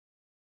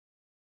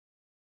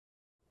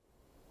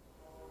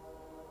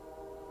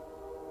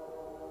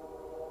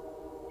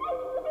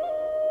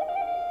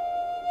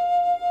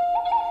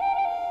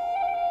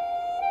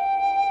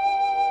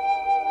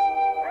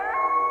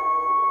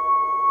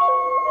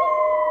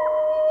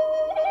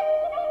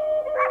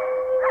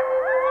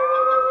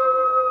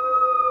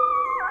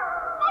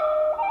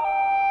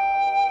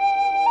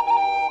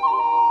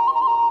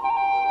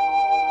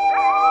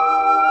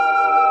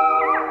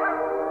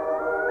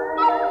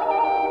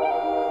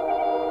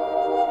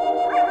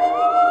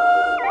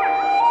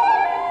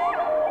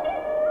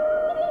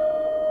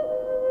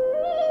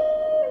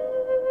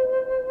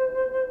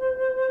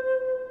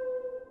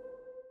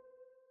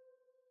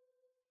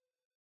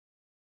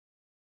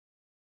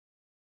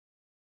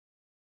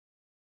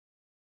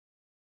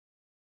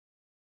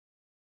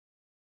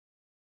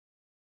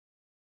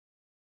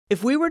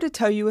If we were to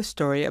tell you a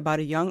story about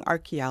a young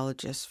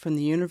archaeologist from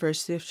the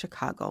University of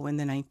Chicago in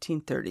the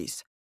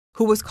 1930s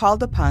who was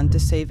called upon to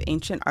save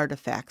ancient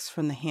artifacts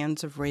from the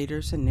hands of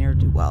raiders and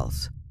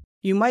ne'er-do-wells,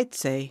 you might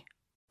say,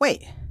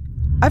 wait,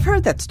 I've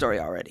heard that story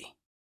already.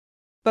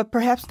 But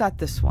perhaps not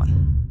this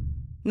one.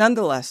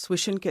 Nonetheless, we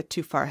shouldn't get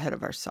too far ahead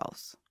of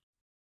ourselves.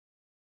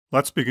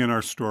 Let's begin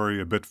our story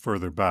a bit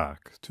further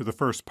back, to the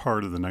first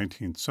part of the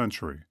 19th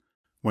century,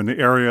 when the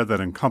area that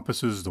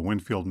encompasses the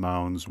Winfield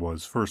Mounds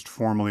was first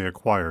formally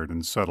acquired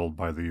and settled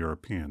by the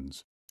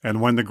Europeans,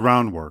 and when the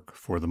groundwork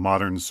for the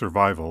modern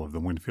survival of the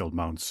Winfield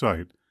Mounds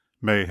site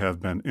may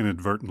have been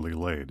inadvertently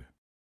laid.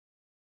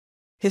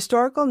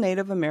 Historical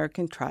Native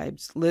American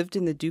tribes lived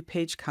in the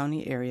Dupage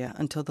County area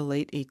until the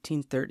late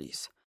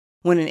 1830s,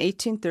 when an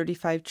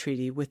 1835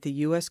 treaty with the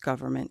U.S.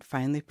 government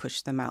finally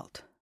pushed them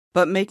out.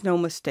 But make no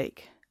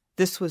mistake,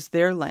 this was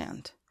their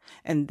land,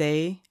 and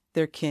they,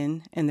 their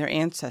kin, and their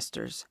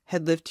ancestors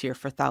had lived here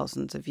for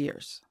thousands of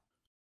years.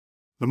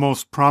 The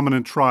most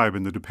prominent tribe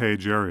in the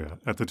Dupage area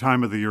at the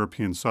time of the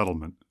European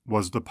settlement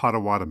was the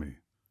Potawatomi,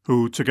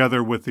 who,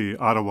 together with the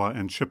Ottawa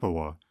and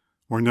Chippewa,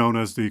 were known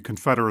as the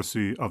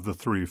Confederacy of the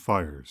Three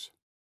Fires.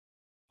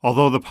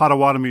 Although the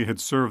Potawatomi had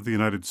served the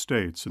United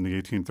States in the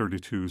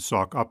 1832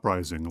 Sauk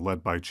Uprising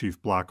led by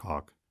Chief Black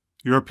Hawk,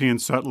 European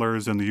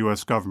settlers and the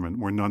U.S. government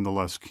were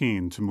nonetheless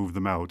keen to move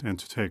them out and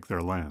to take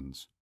their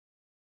lands.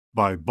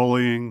 By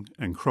bullying,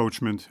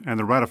 encroachment, and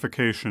the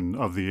ratification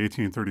of the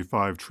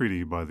 1835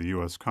 treaty by the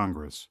U.S.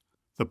 Congress,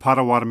 the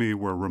Potawatomi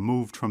were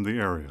removed from the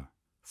area,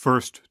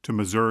 first to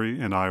Missouri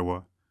and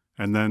Iowa,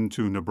 and then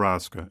to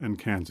Nebraska and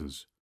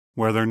Kansas,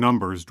 where their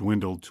numbers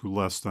dwindled to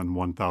less than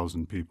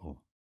 1,000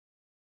 people.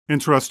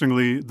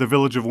 Interestingly, the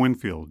village of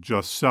Winfield,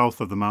 just south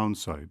of the mound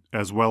site,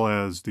 as well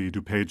as the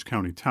DuPage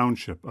County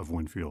township of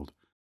Winfield,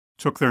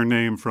 took their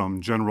name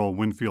from General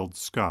Winfield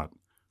Scott,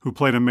 who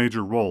played a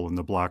major role in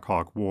the Black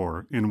Hawk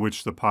War in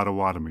which the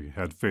Potawatomi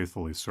had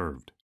faithfully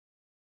served.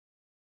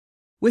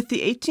 With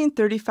the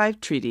 1835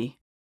 treaty,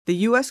 the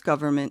U.S.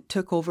 government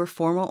took over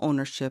formal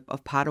ownership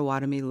of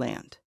Potawatomi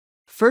land,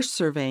 first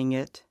surveying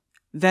it,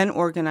 then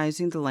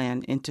organizing the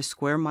land into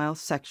square-mile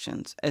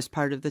sections as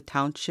part of the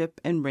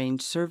township and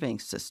range surveying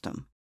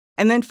system,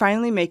 and then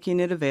finally making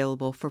it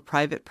available for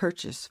private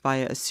purchase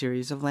via a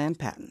series of land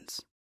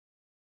patents.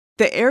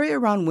 The area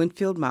around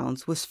Winfield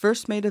Mounds was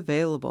first made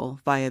available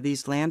via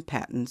these land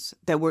patents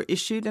that were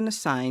issued and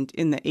assigned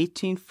in the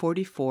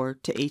 1844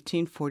 to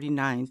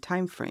 1849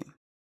 timeframe.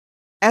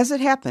 As it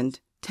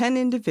happened, 10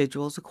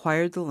 individuals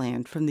acquired the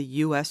land from the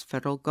U.S.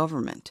 federal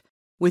government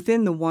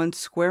within the 1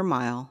 square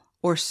mile,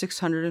 or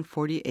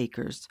 640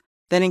 acres,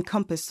 that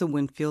encompassed the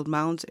Winfield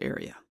Mounds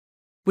area,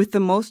 with the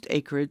most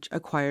acreage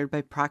acquired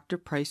by Proctor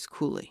Price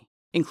Cooley,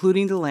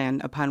 including the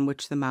land upon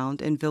which the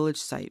mound and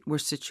village site were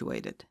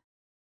situated.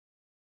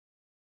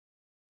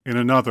 In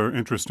another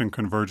interesting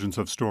convergence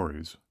of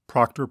stories,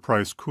 Proctor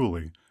Price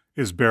Cooley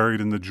is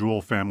buried in the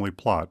Jewell family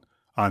plot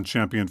on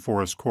Champion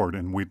Forest Court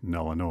in Wheaton,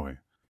 Illinois.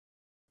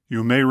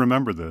 You may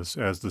remember this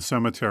as the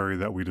cemetery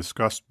that we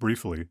discussed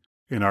briefly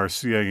in our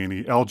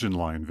CA&E Elgin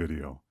Line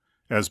video,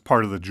 as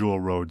part of the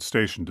Jewell Road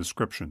station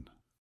description.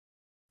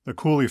 The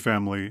Cooley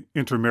family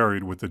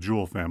intermarried with the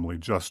Jewell family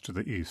just to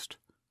the east,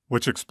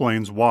 which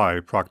explains why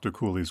Proctor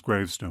Cooley's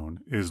gravestone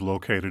is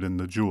located in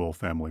the Jewell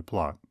family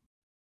plot.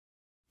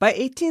 By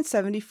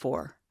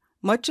 1874,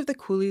 much of the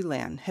Cooley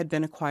land had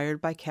been acquired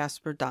by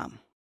Caspar Damm,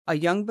 a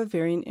young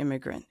Bavarian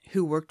immigrant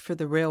who worked for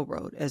the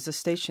railroad as a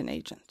station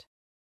agent.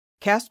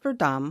 Caspar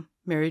Damm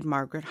married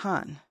Margaret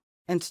Hahn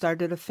and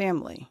started a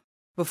family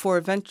before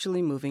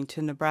eventually moving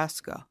to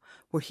Nebraska,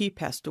 where he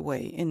passed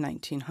away in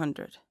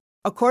 1900.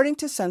 According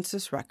to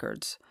census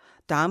records,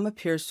 Damm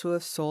appears to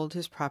have sold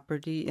his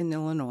property in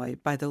Illinois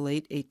by the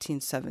late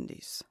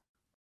 1870s.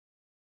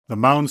 The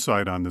mound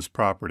site on this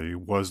property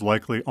was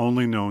likely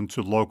only known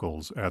to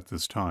locals at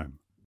this time.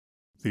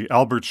 The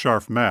Albert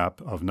Scharf map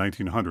of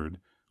 1900,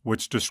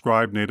 which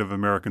described Native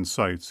American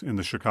sites in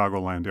the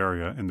Chicagoland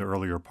area in the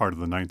earlier part of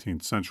the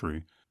 19th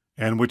century,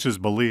 and which is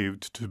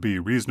believed to be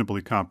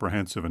reasonably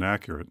comprehensive and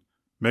accurate,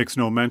 makes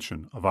no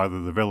mention of either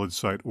the village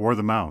site or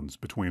the mounds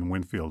between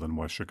Winfield and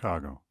West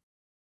Chicago.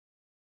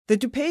 The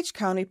DuPage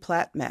County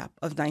Plat map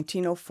of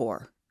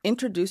 1904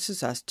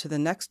 introduces us to the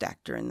next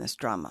actor in this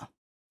drama,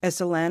 as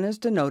the land is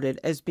denoted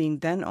as being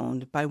then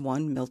owned by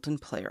one Milton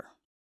Player.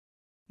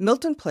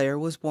 Milton Player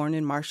was born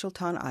in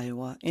Marshalltown,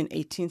 Iowa in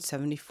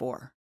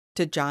 1874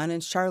 to John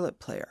and Charlotte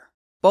Player,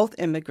 both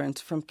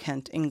immigrants from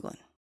Kent, England.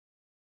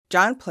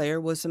 John Player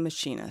was a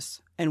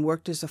machinist and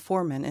worked as a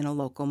foreman in a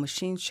local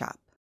machine shop.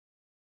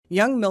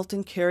 Young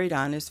Milton carried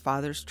on his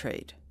father's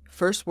trade,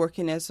 first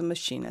working as a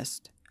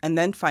machinist and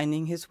then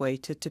finding his way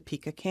to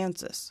Topeka,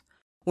 Kansas,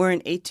 where in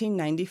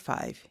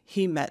 1895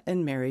 he met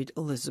and married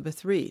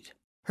Elizabeth Reed,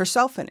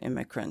 herself an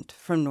immigrant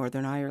from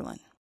Northern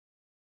Ireland.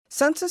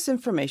 Census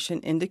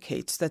information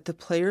indicates that the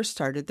Players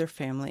started their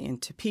family in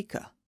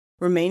Topeka,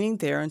 remaining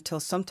there until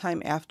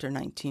sometime after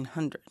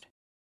 1900.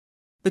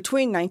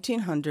 Between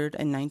 1900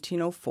 and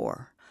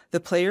 1904, the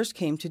Players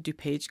came to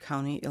DuPage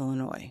County,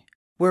 Illinois,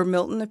 where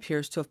Milton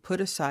appears to have put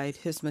aside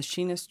his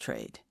machinist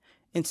trade,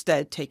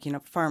 instead taking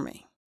up farming,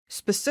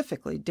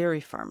 specifically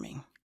dairy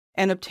farming,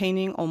 and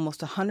obtaining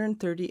almost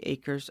 130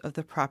 acres of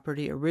the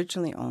property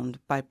originally owned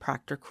by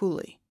Proctor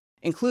Cooley,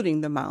 including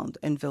the mound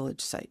and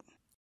village site.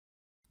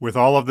 With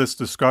all of this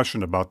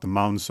discussion about the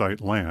mound site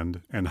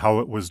land and how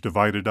it was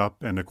divided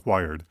up and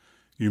acquired,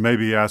 you may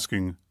be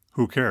asking,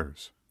 who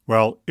cares?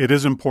 Well, it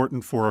is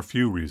important for a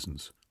few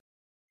reasons.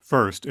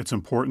 First, it's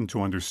important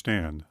to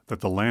understand that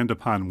the land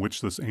upon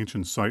which this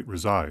ancient site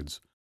resides,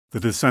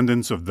 the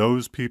descendants of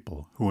those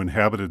people who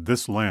inhabited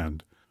this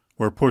land,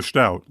 were pushed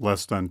out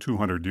less than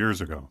 200 years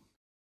ago.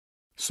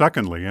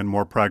 Secondly, and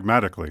more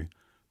pragmatically,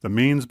 the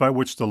means by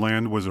which the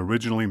land was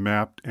originally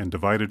mapped and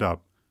divided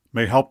up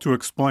may help to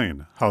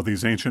explain how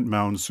these ancient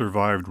mounds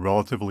survived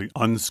relatively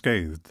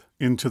unscathed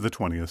into the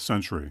 20th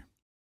century.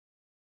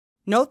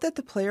 Note that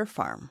the Player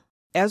Farm,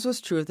 as was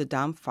true of the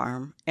Dom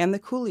Farm and the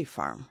Cooley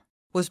Farm,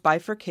 was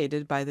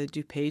bifurcated by the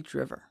Dupage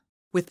River,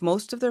 with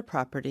most of their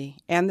property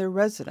and their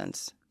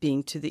residents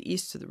being to the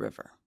east of the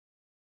river.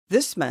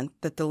 This meant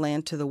that the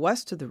land to the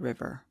west of the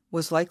river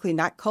was likely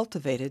not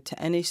cultivated to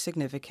any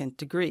significant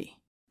degree,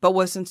 but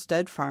was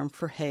instead farmed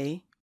for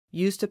hay,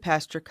 used to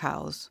pasture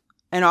cows,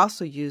 and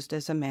also used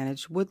as a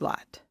managed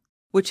woodlot,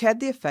 which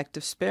had the effect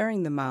of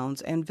sparing the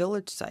mounds and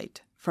village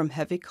site from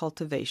heavy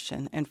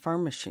cultivation and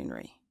farm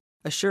machinery,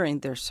 assuring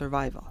their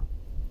survival.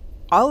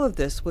 All of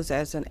this was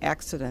as an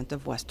accident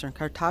of Western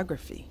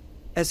cartography,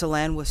 as the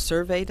land was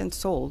surveyed and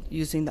sold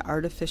using the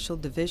artificial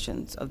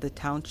divisions of the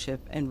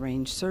township and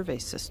range survey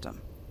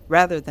system,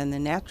 rather than the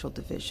natural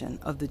division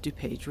of the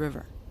Dupage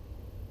River.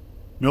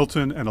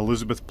 Milton and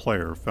Elizabeth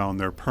Player found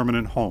their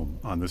permanent home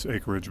on this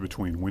acreage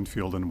between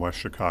Winfield and West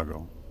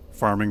Chicago,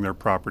 farming their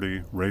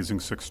property, raising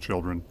 6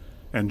 children,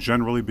 and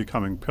generally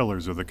becoming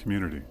pillars of the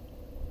community.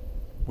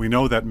 We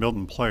know that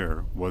Milton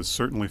Player was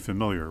certainly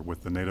familiar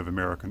with the Native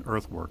American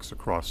earthworks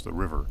across the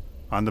river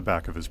on the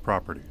back of his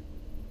property.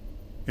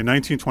 In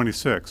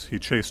 1926, he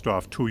chased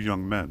off 2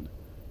 young men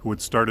who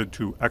had started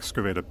to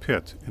excavate a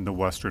pit in the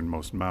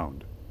westernmost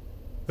mound.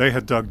 They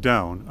had dug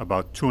down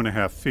about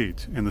 2.5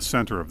 feet in the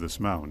center of this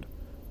mound,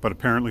 but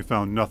apparently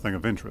found nothing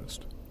of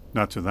interest,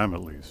 not to them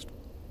at least.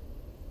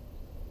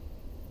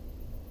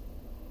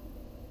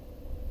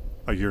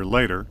 A year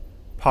later,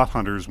 pot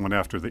hunters went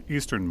after the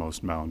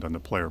easternmost mound on the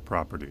Player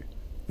property,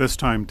 this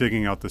time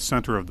digging out the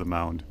center of the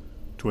mound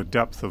to a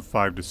depth of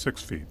 5 to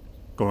 6 feet,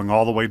 going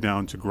all the way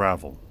down to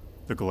gravel,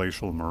 the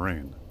glacial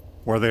moraine,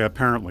 where they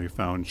apparently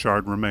found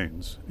charred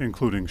remains,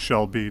 including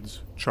shell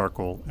beads,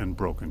 charcoal, and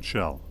broken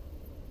shell.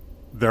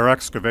 Their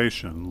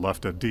excavation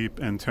left a deep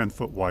and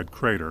 10-foot wide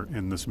crater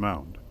in this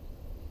mound.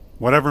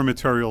 Whatever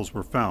materials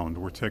were found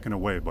were taken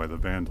away by the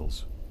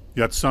Vandals.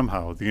 Yet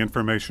somehow the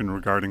information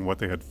regarding what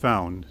they had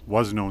found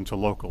was known to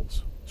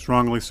locals,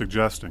 strongly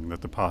suggesting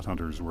that the pot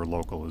hunters were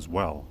local as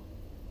well.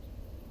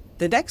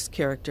 The next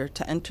character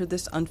to enter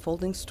this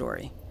unfolding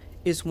story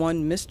is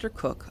one Mr.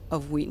 Cook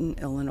of Wheaton,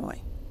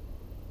 Illinois.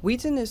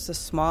 Wheaton is the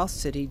small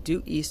city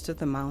due east of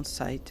the mound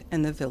site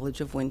and the village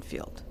of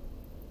Winfield.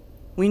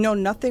 We know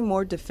nothing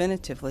more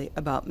definitively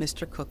about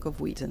Mr. Cook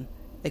of Wheaton,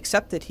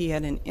 except that he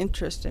had an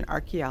interest in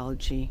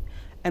archaeology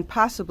and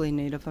possibly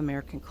Native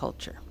American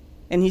culture,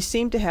 and he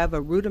seemed to have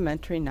a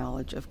rudimentary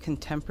knowledge of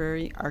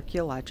contemporary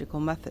archaeological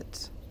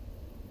methods.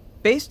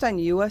 Based on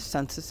U.S.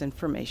 Census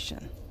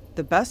information,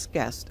 the best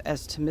guess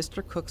as to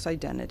Mr. Cook's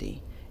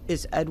identity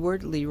is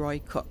Edward Leroy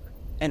Cook,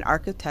 an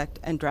architect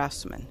and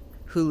draftsman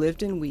who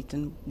lived in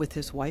Wheaton with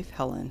his wife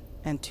Helen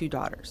and 2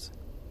 daughters.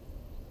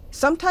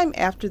 Sometime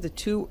after the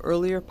 2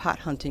 earlier pot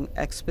hunting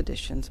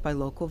expeditions by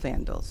local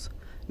Vandals,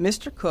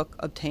 Mr. Cook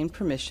obtained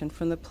permission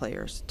from the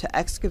Players to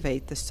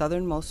excavate the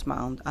southernmost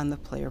mound on the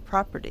Player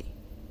property,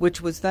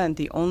 which was then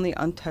the only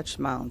untouched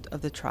mound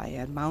of the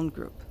Triad Mound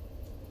Group.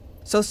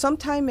 So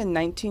sometime in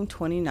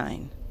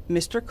 1929,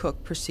 Mr.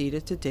 Cook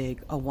proceeded to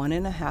dig a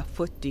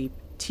 1.5-foot deep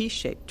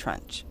T-shaped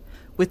trench,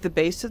 with the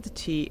base of the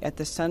T at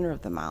the center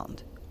of the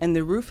mound, and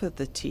the roof of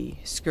the T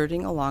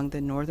skirting along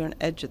the northern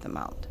edge of the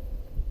mound.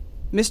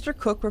 Mr.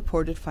 Cook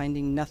reported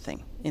finding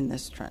nothing in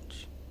this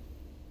trench.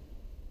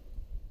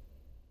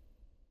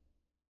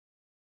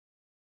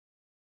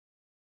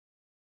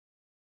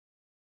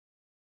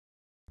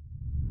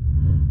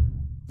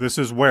 This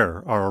is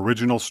where our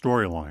original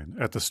storyline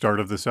at the start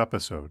of this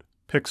episode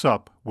picks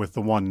up with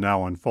the one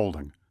now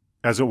unfolding,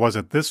 as it was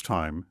at this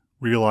time,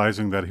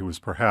 realizing that he was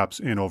perhaps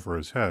in over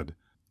his head,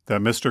 that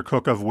Mr.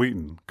 Cook of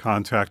Wheaton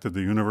contacted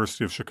the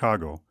University of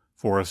Chicago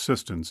for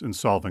assistance in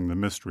solving the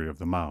mystery of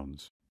the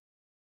mounds.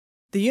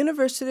 The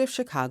University of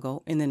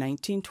Chicago in the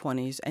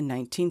 1920s and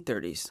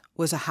 1930s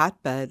was a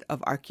hotbed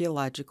of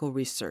archaeological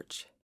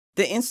research.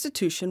 The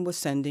institution was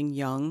sending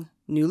young,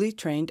 newly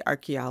trained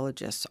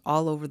archaeologists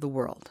all over the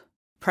world,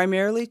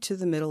 primarily to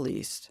the Middle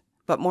East,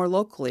 but more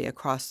locally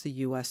across the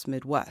U.S.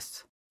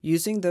 Midwest,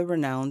 using the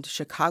renowned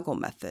Chicago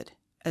method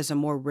as a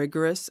more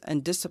rigorous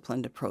and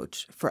disciplined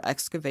approach for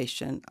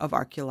excavation of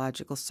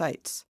archaeological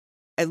sites,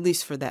 at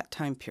least for that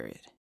time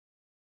period.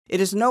 It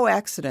is no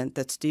accident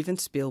that Steven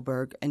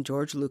Spielberg and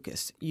George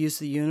Lucas used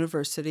the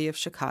University of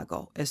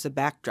Chicago as the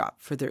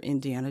backdrop for their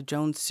Indiana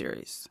Jones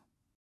series.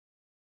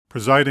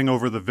 Presiding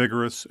over the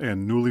vigorous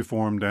and newly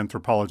formed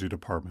anthropology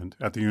department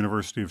at the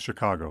University of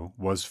Chicago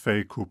was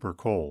fay-cooper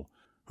Cole,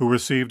 who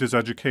received his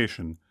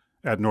education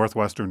at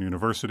Northwestern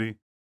University,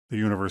 the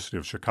University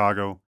of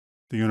Chicago,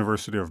 the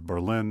University of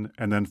Berlin,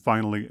 and then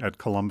finally at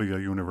Columbia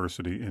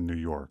University in New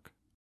York.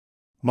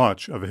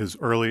 Much of his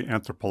early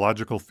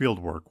anthropological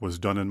fieldwork was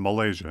done in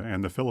Malaysia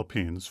and the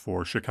Philippines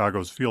for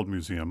Chicago's Field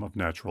Museum of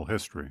Natural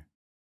History.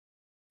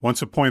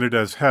 Once appointed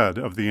as head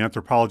of the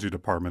anthropology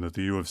department at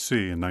the U of C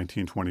in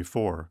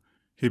 1924,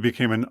 he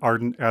became an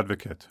ardent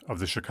advocate of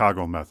the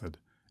Chicago method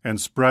and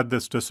spread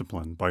this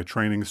discipline by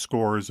training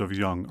scores of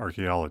young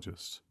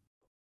archaeologists.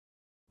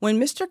 When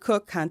Mr.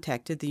 Cook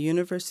contacted the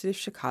University of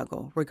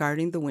Chicago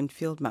regarding the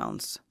Winfield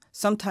Mounds,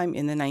 sometime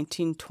in the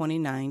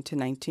 1929 to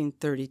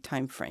 1930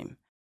 timeframe,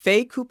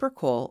 fay-cooper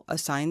Cole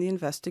assigned the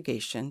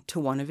investigation to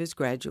one of his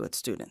graduate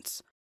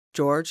students,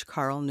 George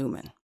Carl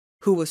Newman,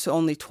 who was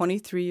only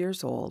 23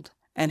 years old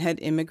and had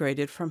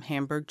immigrated from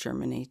Hamburg,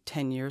 Germany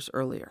 10 years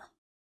earlier.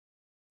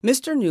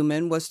 Mr.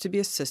 Newman was to be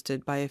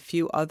assisted by a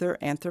few other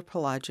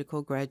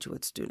anthropological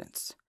graduate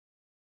students,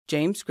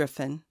 James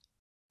Griffin,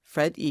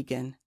 Fred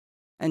Egan,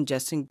 and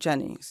Jesse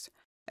Jennings,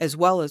 as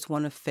well as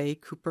one of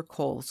fay-cooper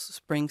Cole's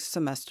spring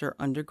semester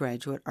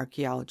undergraduate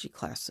archaeology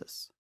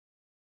classes.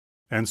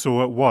 And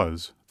so it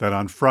was that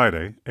on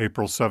Friday,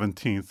 April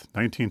 17,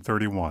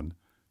 1931,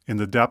 in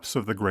the depths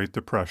of the Great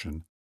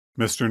Depression,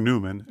 Mr.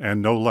 Newman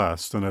and no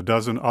less than a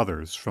dozen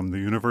others from the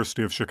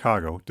University of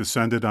Chicago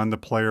descended on the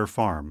Player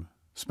Farm,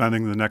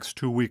 spending the next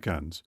 2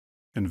 weekends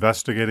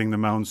investigating the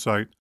mound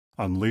site,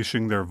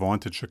 unleashing their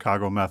vaunted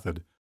Chicago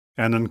method,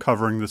 and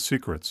uncovering the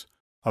secrets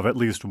of at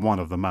least one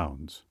of the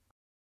mounds.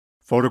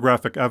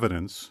 Photographic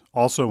evidence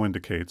also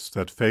indicates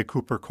that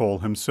fay-cooper Cole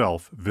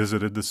himself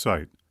visited the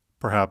site,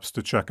 perhaps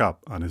to check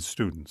up on his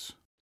students.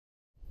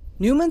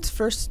 Newman's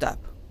first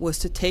step was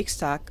to take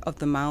stock of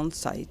the mound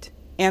site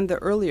and the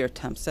earlier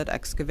attempts at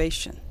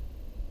excavation.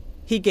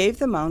 He gave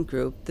the mound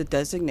group the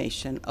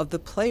designation of the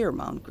Player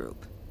Mound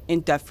Group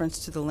in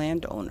deference to the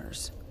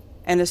landowners,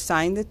 and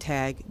assigned the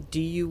tag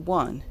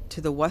DU1 to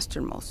the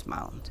westernmost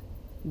mound,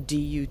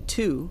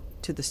 DU2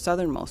 to the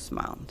southernmost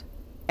mound,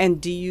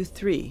 and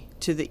DU3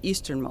 to the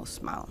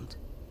easternmost mound.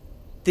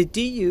 The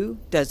DU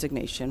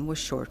designation was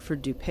short for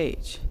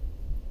Dupage.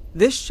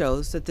 This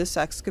shows that this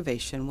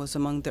excavation was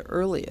among the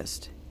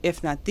earliest,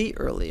 if not the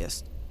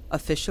earliest,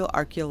 official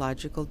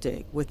archaeological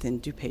dig within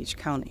Dupage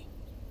County.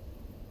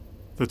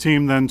 The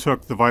team then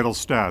took the vital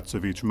stats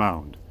of each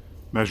mound,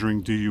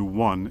 measuring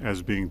DU1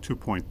 as being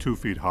 2.2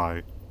 feet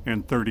high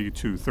and 30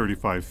 to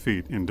 35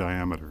 feet in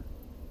diameter.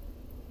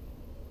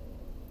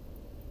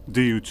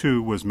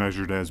 DU2 was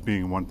measured as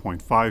being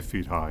 1.5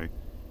 feet high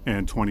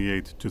and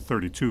 28 to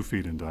 32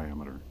 feet in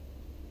diameter.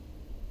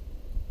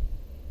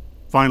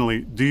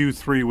 Finally,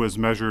 DU3 was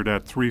measured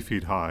at 3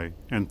 feet high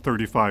and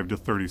 35 to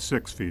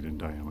 36 feet in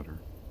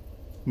diameter.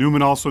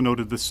 Newman also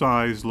noted the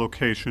size,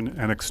 location,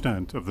 and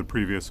extent of the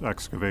previous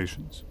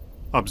excavations,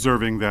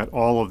 observing that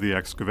all of the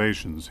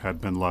excavations had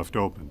been left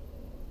open.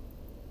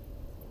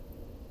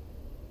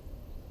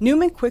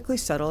 Newman quickly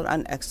settled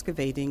on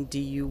excavating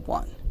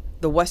DU1,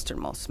 the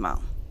westernmost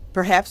mound,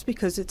 perhaps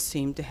because it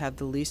seemed to have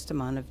the least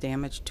amount of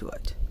damage to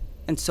it,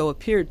 and so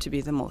appeared to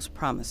be the most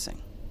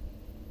promising.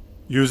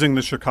 Using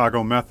the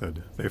Chicago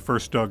method, they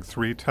first dug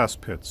 3 test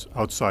pits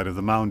outside of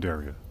the mound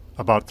area,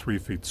 about 3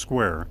 feet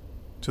square,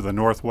 to the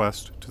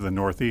northwest, to the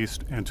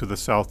northeast, and to the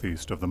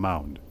southeast of the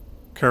mound,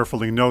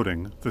 carefully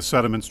noting the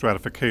sediment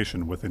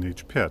stratification within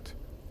each pit,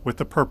 with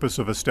the purpose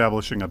of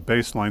establishing a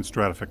baseline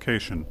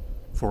stratification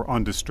for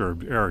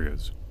undisturbed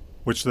areas,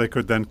 which they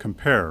could then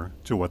compare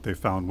to what they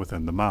found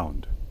within the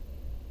mound.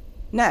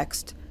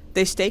 Next,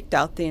 they staked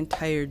out the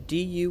entire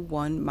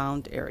DU1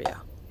 mound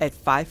area at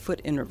 5-foot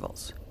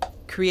intervals,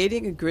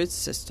 creating a grid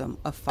system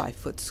of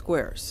 5-foot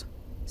squares,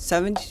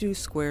 72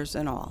 squares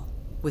in all,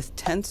 with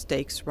 10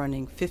 stakes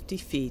running 50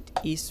 feet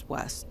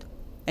east-west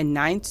and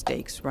 9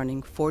 stakes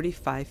running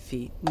 45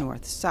 feet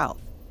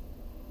north-south.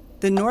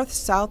 The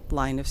north-south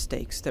line of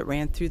stakes that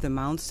ran through the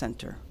mound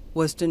center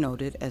was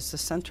denoted as the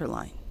center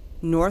line.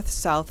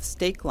 North-south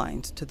stake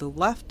lines to the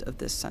left of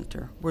this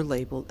center were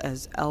labeled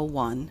as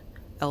L1,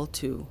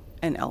 L2,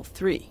 and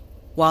L3,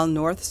 while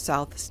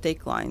north-south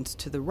stake lines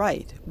to the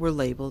right were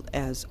labeled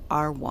as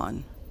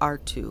R1,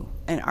 R2,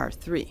 and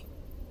R3.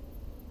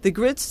 The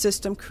grid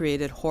system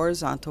created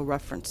horizontal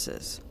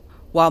references,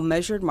 while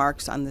measured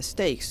marks on the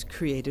stakes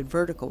created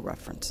vertical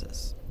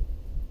references.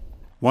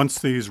 Once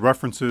these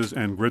references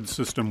and grid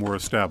system were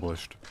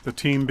established, the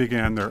team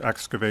began their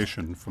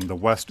excavation from the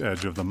west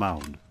edge of the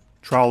mound,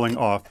 troweling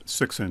off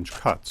 6-inch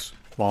cuts,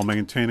 while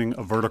maintaining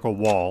a vertical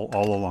wall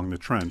all along the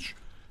trench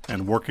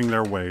and working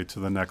their way to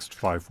the next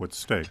 5-foot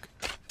stake,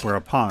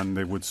 whereupon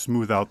they would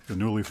smooth out the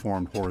newly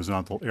formed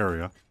horizontal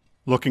area,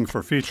 looking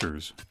for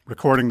features,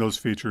 recording those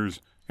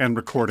features, and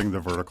recording the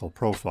vertical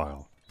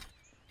profile.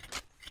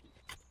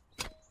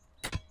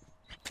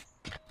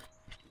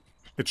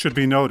 It should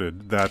be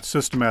noted that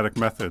systematic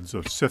methods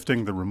of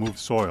sifting the removed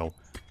soil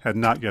had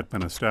not yet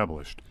been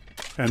established,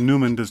 and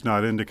Newman does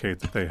not indicate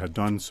that they had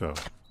done so,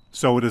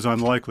 so it is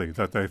unlikely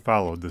that they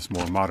followed this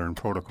more modern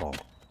protocol.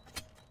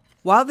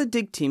 While the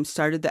dig team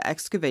started the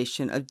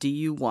excavation of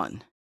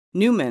DU1,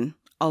 Newman,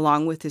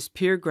 along with his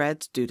peer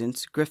grad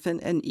students Griffin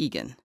and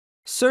Egan,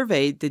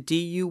 surveyed the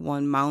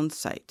DU1 mound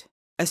site,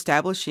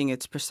 establishing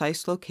its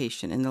precise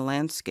location in the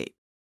landscape.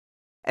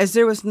 As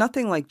there was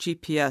nothing like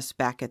GPS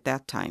back at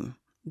that time,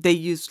 they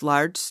used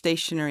large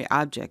stationary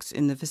objects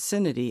in the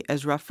vicinity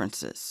as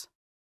references.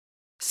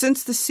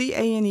 Since the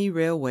CA&E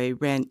Railway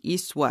ran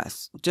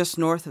east-west just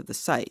north of the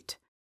site,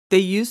 they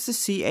used the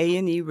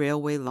CA&E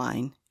Railway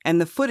line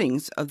and the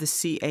footings of the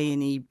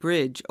CA&E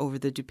Bridge over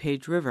the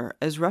Dupage River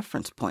as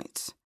reference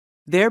points,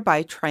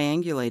 thereby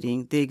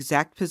triangulating the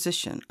exact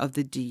position of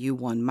the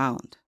DU1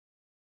 mound.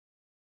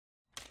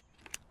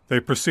 They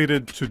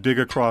proceeded to dig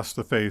across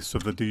the face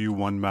of the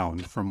DU1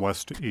 mound from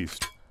west to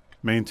east,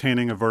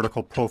 maintaining a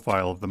vertical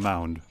profile of the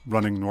mound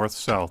running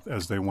north-south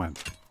as they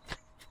went.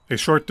 A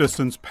short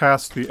distance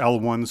past the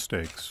L1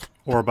 stakes,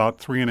 or about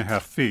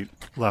 3.5 feet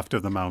left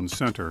of the mound's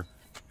center,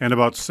 and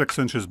about 6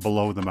 inches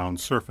below the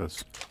mound's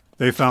surface,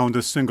 they found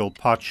a single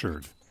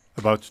potsherd,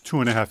 about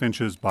 2.5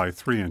 inches by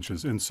 3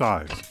 inches in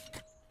size.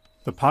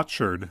 The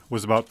potsherd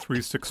was about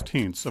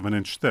 3/16 of an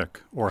inch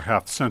thick, or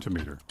 ½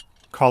 centimeter,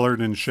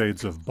 colored in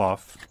shades of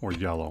buff, or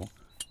yellow,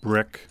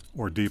 brick,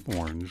 or deep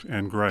orange,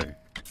 and gray.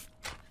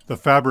 The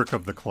fabric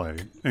of the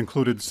clay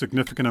included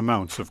significant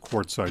amounts of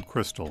quartzite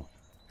crystal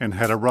and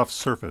had a rough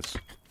surface,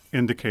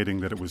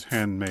 indicating that it was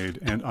handmade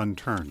and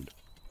unturned.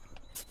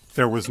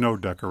 There was no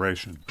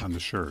decoration on the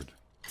sherd.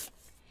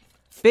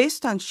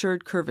 Based on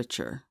sherd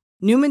curvature,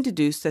 Newman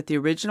deduced that the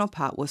original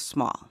pot was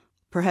small,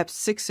 perhaps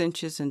 6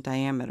 inches in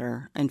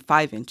diameter and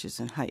 5 inches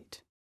in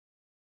height.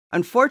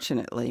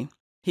 Unfortunately,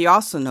 he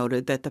also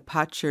noted that the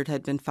potsherd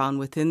had been found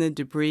within the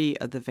debris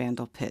of the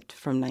Vandal pit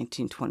from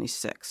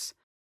 1926.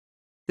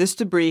 This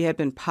debris had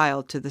been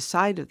piled to the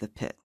side of the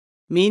pit,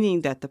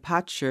 meaning that the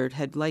potsherd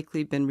had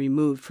likely been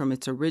removed from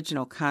its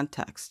original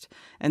context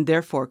and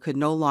therefore could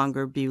no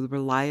longer be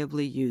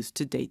reliably used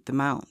to date the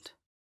mound.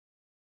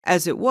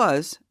 As it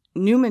was,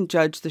 Newman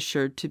judged the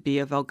sherd to be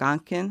of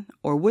Algonquin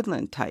or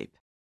woodland type,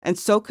 and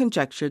so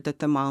conjectured that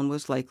the mound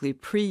was likely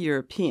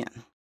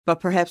pre-European,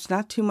 but perhaps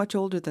not too much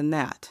older than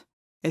that,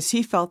 as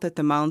he felt that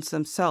the mounds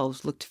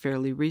themselves looked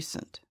fairly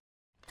recent.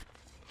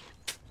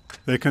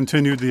 They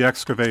continued the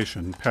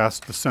excavation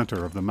past the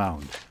center of the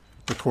mound,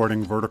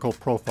 recording vertical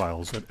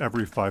profiles at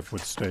every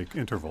 5-foot stake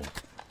interval.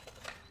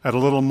 At a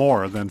little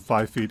more than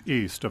 5 feet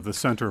east of the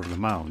center of the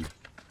mound,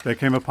 they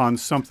came upon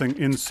something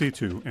in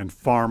situ and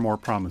far more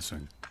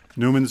promising.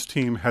 Newman's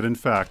team had in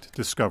fact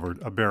discovered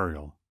a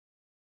burial.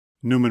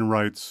 Newman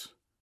writes,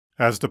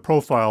 "As the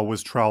profile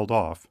was troweled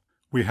off,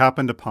 we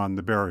happened upon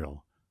the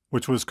burial,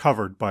 which was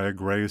covered by a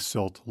gray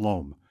silt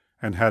loam,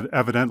 and had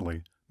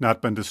evidently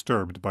not been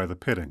disturbed by the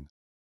pitting.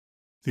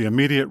 The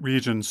immediate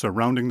region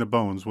surrounding the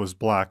bones was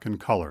black in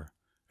color,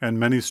 and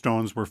many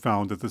stones were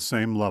found at the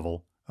same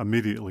level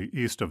immediately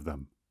east of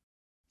them.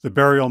 The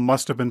burial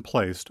must have been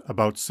placed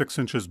about 6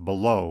 inches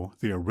below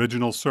the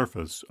original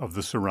surface of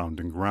the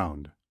surrounding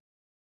ground.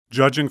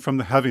 Judging from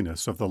the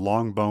heaviness of the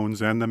long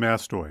bones and the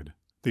mastoid,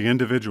 the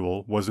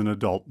individual was an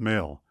adult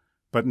male,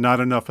 but not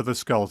enough of the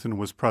skeleton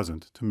was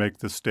present to make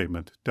this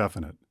statement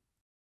definite.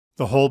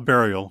 The whole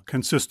burial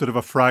consisted of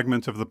a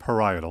fragment of the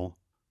parietal,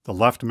 the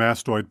left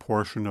mastoid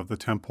portion of the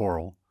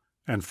temporal,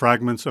 and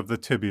fragments of the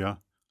tibia,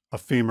 a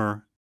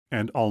femur,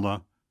 and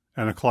ulna,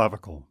 and a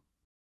clavicle.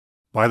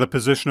 By the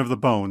position of the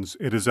bones,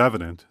 it is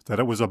evident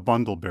that it was a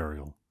bundle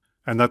burial,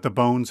 and that the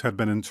bones had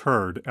been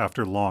interred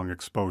after long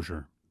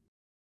exposure.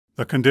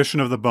 The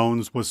condition of the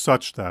bones was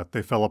such that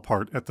they fell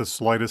apart at the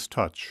slightest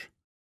touch.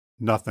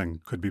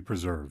 Nothing could be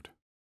preserved."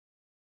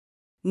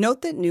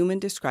 Note that Newman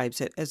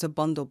describes it as a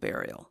bundle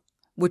burial,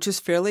 which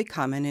is fairly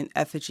common in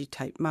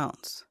effigy-type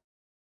mounds.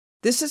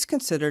 This is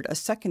considered a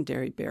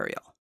secondary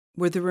burial,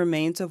 where the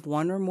remains of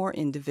one or more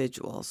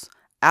individuals,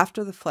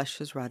 after the flesh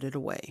has rotted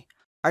away,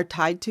 are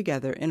tied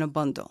together in a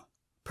bundle,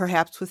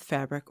 perhaps with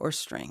fabric or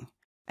string,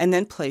 and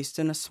then placed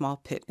in a small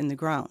pit in the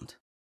ground.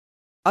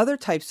 Other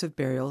types of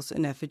burials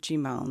in effigy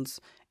mounds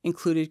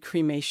included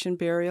cremation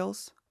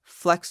burials,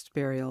 flexed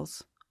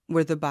burials,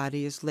 where the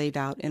body is laid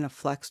out in a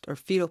flexed or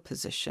fetal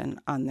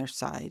position on their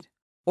side,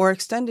 or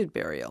extended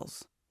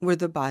burials, where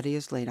the body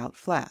is laid out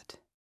flat.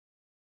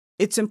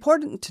 It's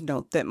important to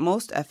note that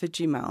most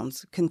effigy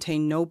mounds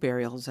contain no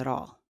burials at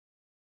all.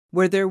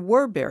 Where there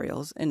were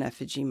burials in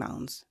effigy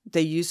mounds,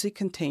 they usually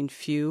contained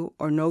few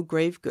or no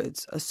grave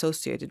goods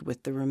associated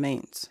with the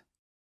remains.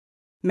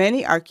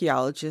 Many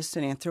archaeologists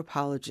and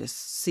anthropologists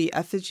see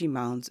effigy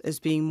mounds as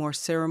being more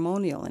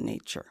ceremonial in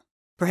nature,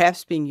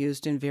 perhaps being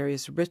used in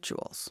various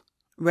rituals,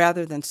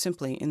 rather than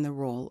simply in the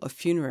role of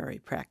funerary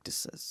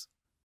practices.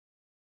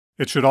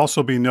 It should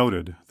also be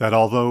noted that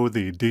although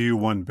the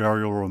DU1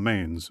 burial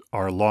remains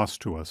are lost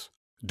to us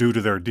due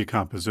to their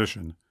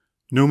decomposition,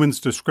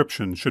 Newman's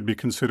description should be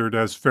considered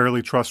as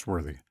fairly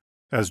trustworthy,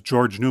 as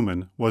George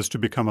Newman was to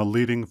become a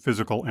leading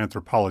physical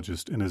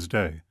anthropologist in his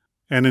day,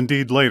 and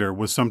indeed later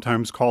was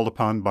sometimes called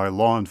upon by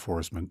law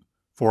enforcement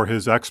for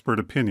his expert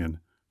opinion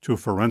to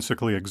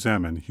forensically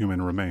examine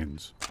human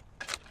remains.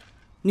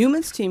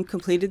 Newman's team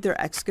completed their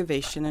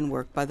excavation and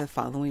work by the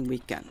following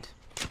weekend.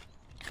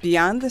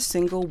 Beyond the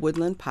single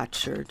woodland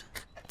potsherd,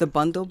 the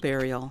bundle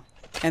burial,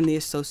 and the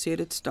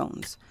associated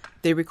stones,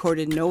 they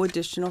recorded no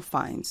additional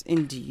finds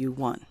in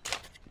DU1.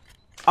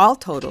 All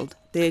totaled,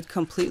 they had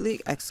completely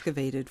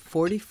excavated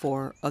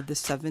 44 of the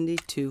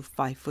 72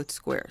 5-foot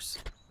squares,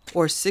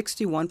 or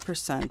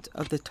 61%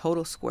 of the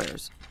total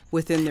squares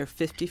within their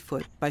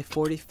 50-foot by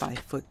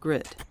 45-foot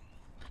grid.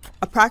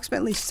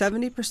 Approximately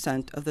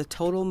 70% of the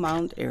total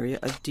mound area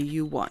of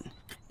DU1,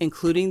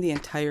 including the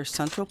entire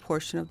central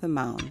portion of the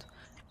mound,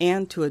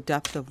 and to a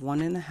depth of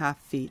 1.5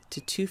 feet to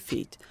 2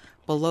 feet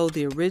below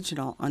the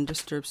original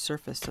undisturbed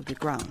surface of the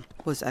ground,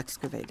 was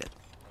excavated.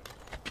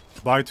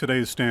 By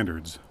today's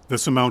standards,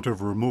 this amount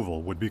of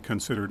removal would be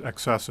considered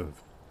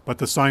excessive, but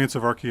the science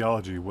of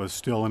archaeology was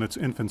still in its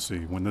infancy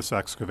when this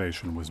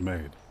excavation was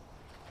made.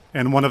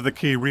 And one of the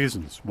key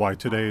reasons why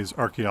today's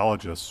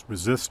archaeologists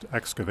resist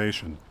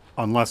excavation,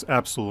 unless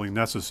absolutely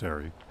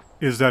necessary,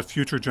 is that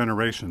future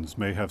generations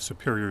may have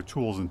superior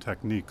tools and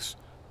techniques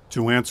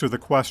to answer the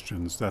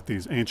questions that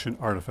these ancient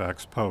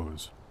artifacts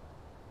pose.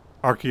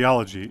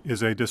 Archaeology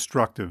is a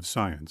destructive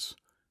science,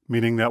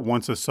 meaning that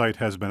once a site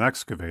has been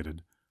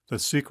excavated, the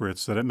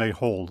secrets that it may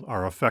hold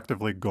are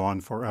effectively gone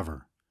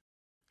forever.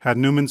 Had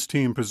Newman's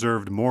team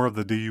preserved more of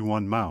the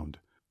DU1 mound,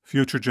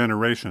 future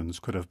generations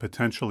could have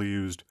potentially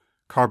used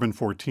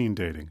carbon-14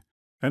 dating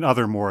and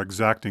other more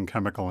exacting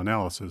chemical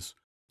analysis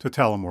to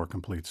tell a more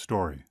complete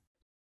story.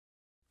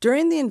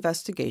 During the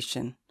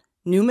investigation,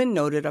 Newman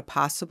noted a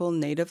possible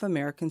Native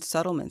American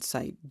settlement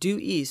site due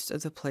east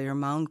of the Player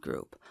Mound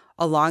Group,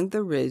 along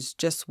the ridge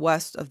just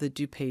west of the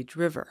Dupage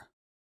River.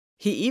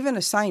 He even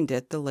assigned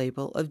it the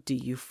label of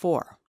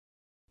DU4.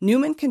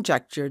 Newman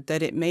conjectured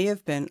that it may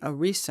have been a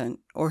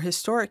recent or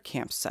historic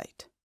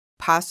campsite,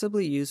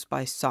 possibly used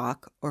by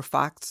Sauk or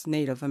Fox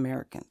Native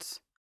Americans,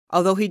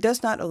 although he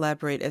does not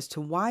elaborate as to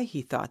why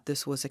he thought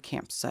this was a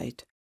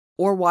campsite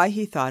or why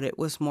he thought it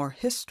was more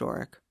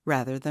historic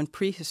rather than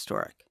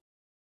prehistoric.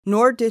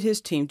 Nor did his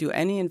team do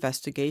any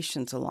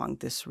investigations along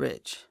this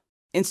ridge.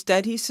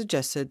 Instead, he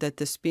suggested that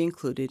this be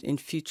included in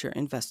future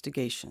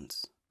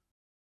investigations.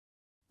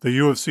 The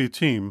U of C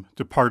team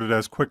departed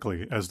as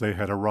quickly as they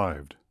had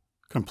arrived,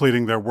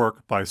 completing their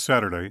work by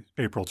Saturday,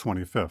 April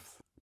 25th.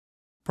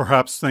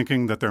 Perhaps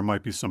thinking that there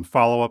might be some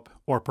follow-up,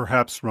 or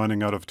perhaps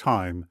running out of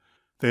time,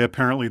 they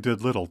apparently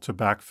did little to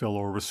backfill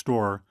or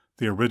restore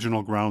the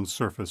original ground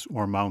surface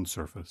or mound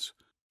surface,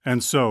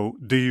 and so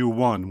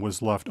DU1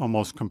 was left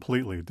almost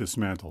completely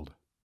dismantled.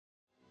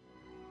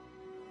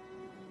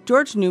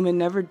 George Newman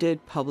never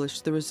did publish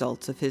the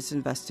results of his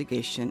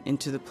investigation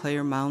into the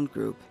Player Mound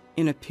Group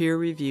in a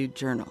peer-reviewed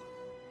journal,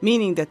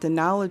 meaning that the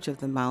knowledge of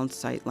the mound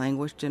site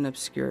languished in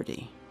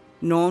obscurity,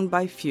 known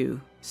by few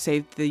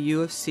save the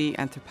U of C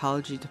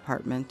Anthropology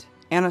Department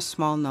and a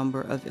small number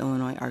of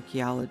Illinois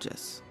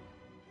archaeologists.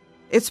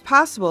 It's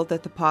possible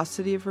that the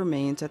paucity of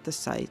remains at the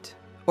site,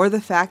 or the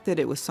fact that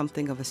it was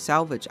something of a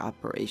salvage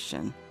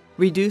operation,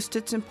 reduced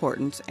its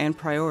importance and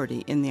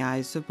priority in the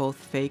eyes of both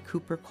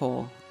Fay-Cooper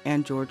Cole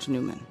and George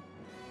Newman.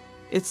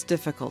 It's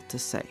difficult to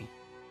say.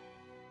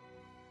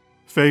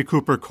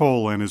 Fay-Cooper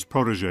Cole and his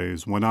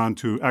protégés went on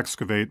to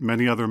excavate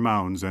many other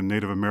mounds and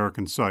Native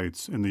American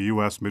sites in the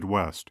U.S.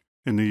 Midwest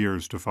in the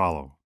years to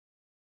follow.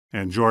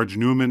 And George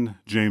Newman,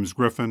 James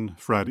Griffin,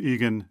 Fred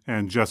Egan,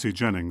 and Jesse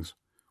Jennings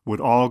would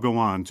all go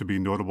on to be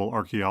notable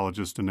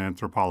archaeologists and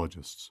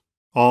anthropologists,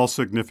 all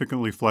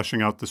significantly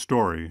fleshing out the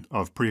story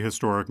of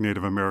prehistoric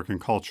Native American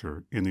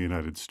culture in the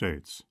United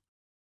States.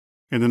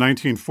 In the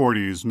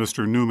 1940s,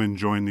 Mr. Newman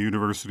joined the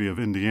University of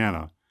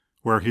Indiana,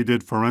 where he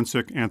did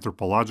forensic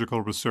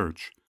anthropological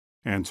research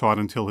and taught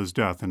until his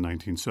death in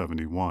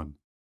 1971.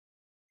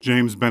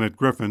 James Bennett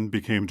Griffin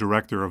became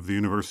director of the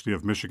University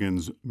of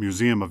Michigan's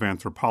Museum of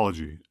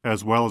Anthropology,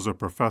 as well as a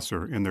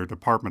professor in their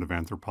Department of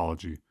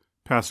Anthropology,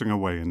 passing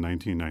away in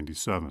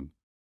 1997.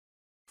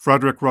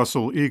 Frederick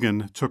Russell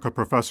Egan took a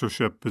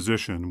professorship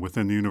position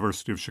within the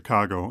University of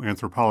Chicago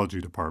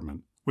Anthropology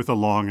Department, with a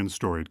long and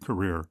storied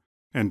career,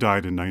 and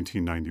died in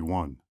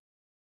 1991.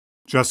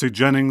 Jesse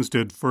Jennings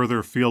did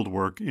further field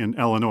work in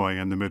Illinois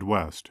and the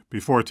Midwest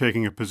before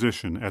taking a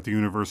position at the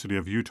University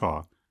of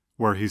Utah,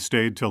 where he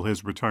stayed till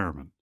his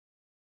retirement.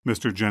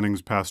 Mr.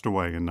 Jennings passed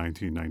away in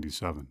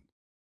 1997.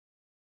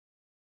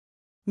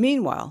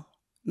 Meanwhile,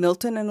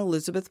 Milton and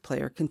Elizabeth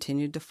Player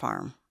continued to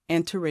farm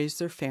and to raise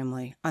their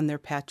family on their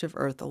patch of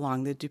earth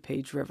along the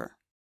Dupage River.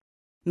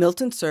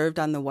 Milton served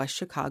on the West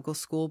Chicago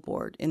School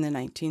Board in the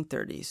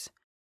 1930s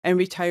and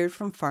retired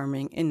from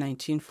farming in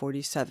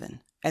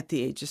 1947 at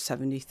the age of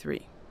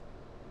 73.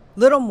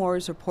 Little more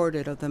is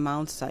reported of the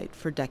mound site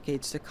for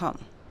decades to come,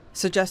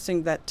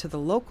 suggesting that, to the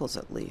locals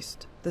at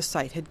least, the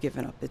site had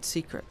given up its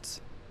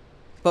secrets.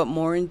 But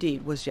more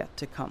indeed was yet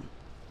to come.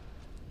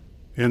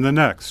 In the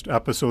next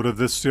episode of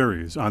this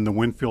series on the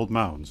Winfield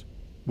Mounds,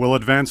 We'll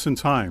advance in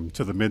time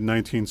to the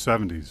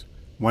mid-1970s,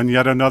 when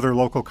yet another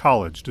local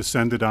college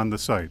descended on the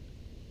site,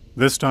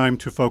 this time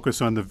to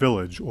focus on the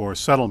village or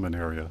settlement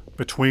area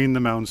between the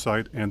mound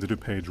site and the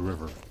Dupage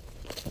River.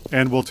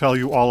 And we'll tell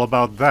you all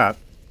about that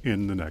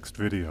in the next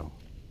video.